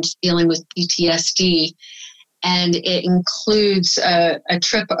veterans dealing with PTSD. And it includes a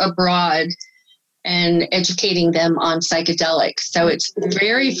trip abroad and educating them on psychedelics. So it's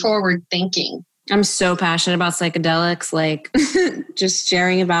very forward thinking. I'm so passionate about psychedelics, like just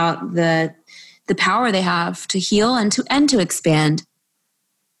sharing about the power they have to heal and to expand.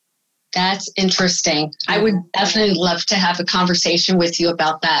 That's interesting. I would definitely love to have a conversation with you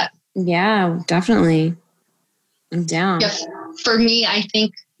about that. Yeah, definitely. I'm down. Yeah, for me, I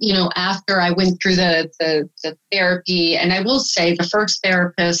think, after I went through the therapy, and I will say the first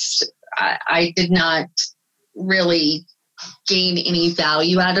therapist, I did not really gain any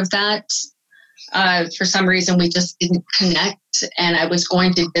value out of that. For some reason, we just didn't connect, and I was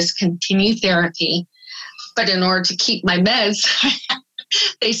going to discontinue therapy. But in order to keep my meds,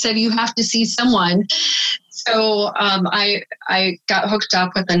 they said, you have to see someone. So I got hooked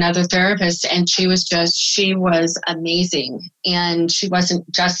up with another therapist, and she was amazing. And she wasn't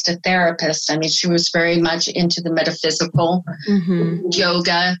just a therapist. I mean, she was very much into the metaphysical,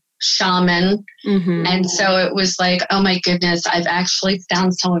 yoga, shaman. And so it was like, oh my goodness, I've actually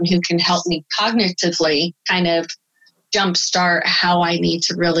found someone who can help me cognitively kind of jumpstart how I need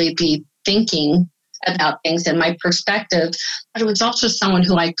to really be thinking about things and my perspective. But it was also someone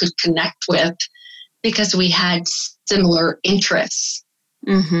who I could connect with because we had similar interests.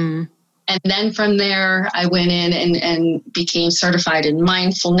 And then from there, I went in and became certified in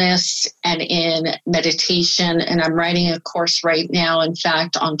mindfulness and in meditation. And I'm writing a course right now, in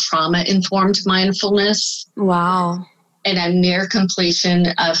fact, on trauma-informed mindfulness. Wow. And I'm near completion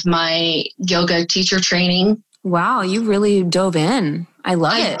of my yoga teacher training. Wow, you really dove in. I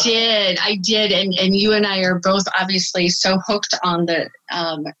love it. I did. And you and I are both obviously so hooked on the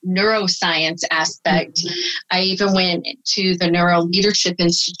neuroscience aspect. I even went to the Neuro Leadership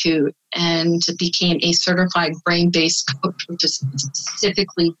Institute and became a certified brain-based coach, which is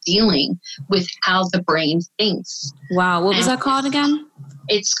specifically dealing with how the brain thinks. Wow. What was that called again?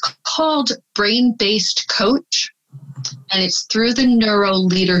 It's called Brain-Based Coach, and it's through the Neuro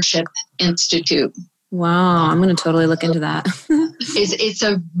Leadership Institute. Wow, I'm going to totally look into that. It's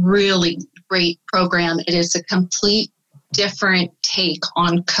a really great program. It is a complete different take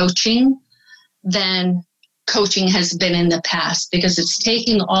on coaching than coaching has been in the past, because it's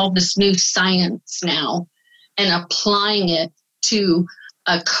taking all this new science now and applying it to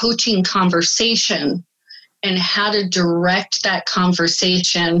a coaching conversation and how to direct that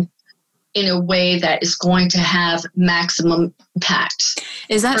conversation in a way that is going to have maximum impact.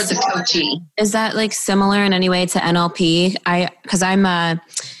 Is that for the coachee? Is that like similar in any way to NLP? Because I'm a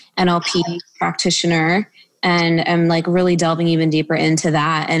NLP practitioner and I'm like really delving even deeper into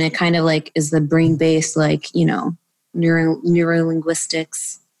that. And it kind of like is the brain-based, like,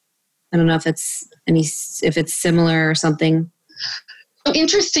 neurolinguistics. I don't know if it's similar or something.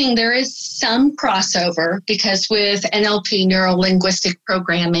 Interesting. There is some crossover, because with NLP, neuro-linguistic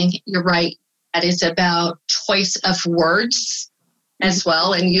programming, you're right, that is about choice of words as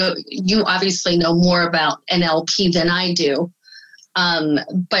well. And you obviously know more about NLP than I do.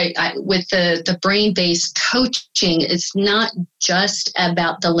 But with the brain-based coaching, it's not just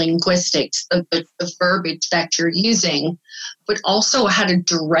about the linguistics, the verbiage that you're using, but also how to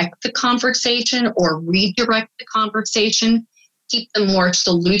direct the conversation or redirect the conversation. Keep them more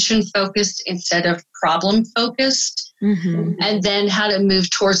solution-focused instead of problem-focused, and then how to move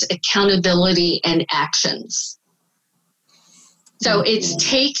towards accountability and actions. So it's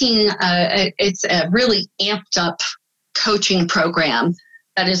taking it's a really amped-up coaching program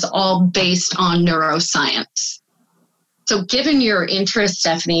that is all based on neuroscience. So given your interest,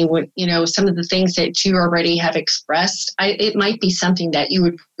 Stephanie, some of the things that you already have expressed, it might be something that you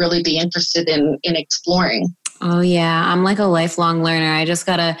would really be interested in exploring. Oh, yeah. I'm like a lifelong learner. I just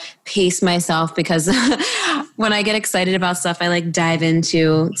got to pace myself, because when I get excited about stuff, I like dive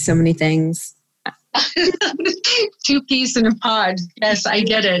into so many things. 2 peas in a pod. Yes, I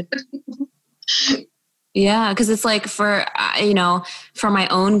get it. Yeah, because it's like for my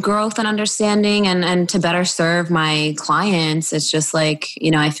own growth and understanding and to better serve my clients, it's just like,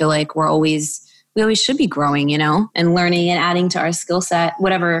 I feel like we're always we always should be growing, and learning and adding to our skill set,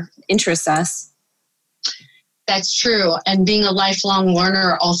 whatever interests us. That's true. And being a lifelong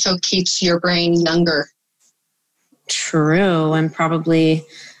learner also keeps your brain younger. True. And probably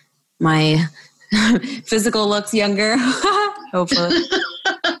my physical looks younger, hopefully.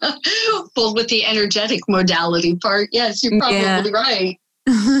 Well, with the energetic modality part, yes, you're probably right.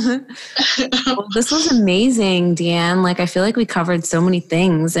 Well, this was amazing, Deanne. I feel like we covered so many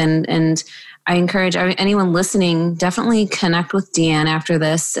things, and I encourage anyone listening, definitely connect with Deanne after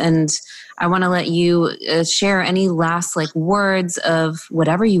this. And I want to let you share any last words of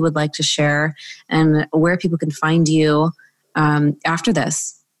whatever you would like to share and where people can find you after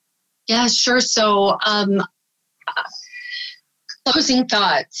this. Yeah, sure. So, closing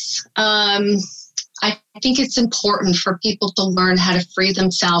thoughts. I think it's important for people to learn how to free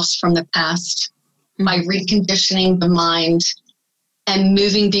themselves from the past by reconditioning the mind and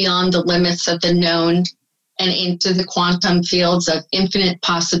moving beyond the limits of the known and into the quantum fields of infinite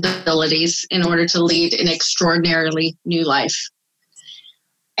possibilities in order to lead an extraordinarily new life.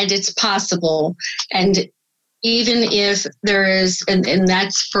 And it's possible. And even if there is, and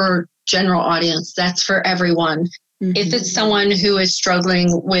that's for general audience, that's for everyone. Mm-hmm. If it's someone who is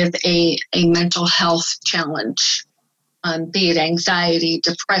struggling with a mental health challenge, be it anxiety,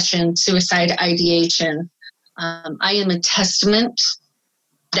 depression, suicide ideation, I am a testament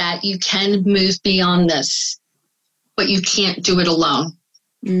that you can move beyond this, but you can't do it alone.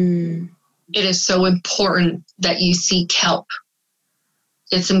 It is so important that you seek help.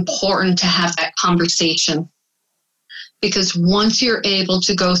 It's important to have that conversation, because once you're able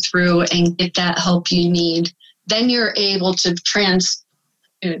to go through and get that help you need, then you're able to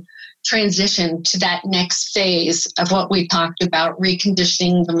transition to that next phase of what we talked about,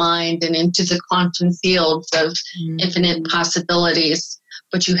 reconditioning the mind and into the quantum fields of infinite possibilities.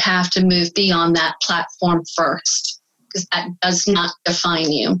 But you have to move beyond that platform first, because that does not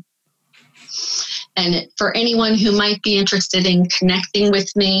define you. And for anyone who might be interested in connecting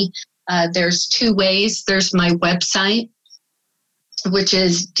with me, there's two ways. There's my website, which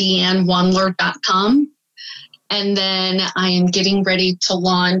is deannewandler.com. And then I am getting ready to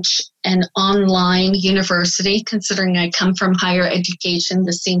launch an online university. Considering I come from higher education,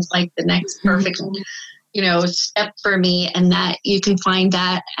 this seems like the next perfect, step for me. And that you can find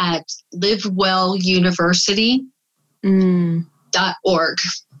that at livewelluniversity.org.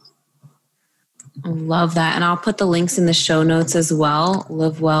 I love that. And I'll put the links in the show notes as well.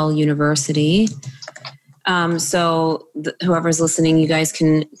 Live Well University. So whoever's listening, you guys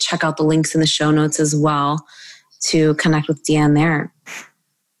can check out the links in the show notes as well to connect with Deanne there.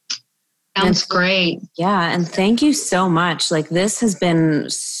 Sounds great. Yeah. And thank you so much. This has been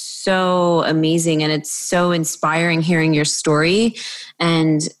so amazing, and it's so inspiring hearing your story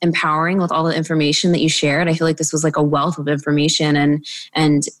and empowering with all the information that you shared. I feel like this was a wealth of information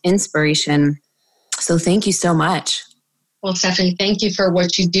and inspiration. So thank you so much. Well, Stephanie, thank you for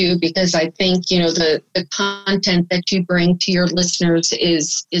what you do, because I think, the content that you bring to your listeners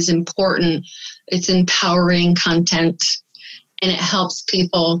is important. It's empowering content, and it helps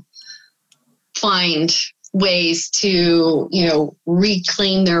people find ways to,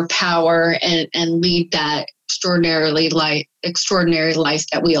 reclaim their power and lead that extraordinary life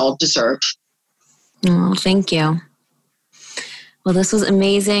that we all deserve. Oh, thank you. Well, this was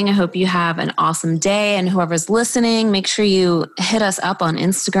amazing. I hope you have an awesome day. And whoever's listening, make sure you hit us up on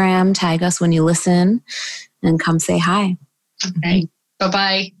Instagram, tag us when you listen, and come say hi. Okay.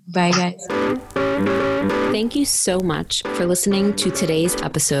 Bye-bye. Bye, guys. Thank you so much for listening to today's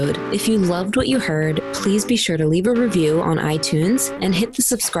episode. If you loved what you heard, please be sure to leave a review on iTunes and hit the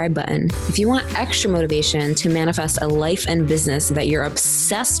subscribe button. If you want extra motivation to manifest a life and business that you're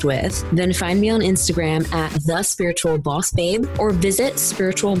obsessed with, then find me on Instagram at TheSpiritualBossBabe or visit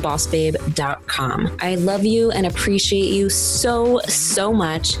spiritualbossbabe.com. I love you and appreciate you so, so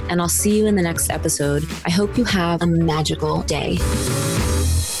much, and I'll see you in the next episode. I hope you have a magical day.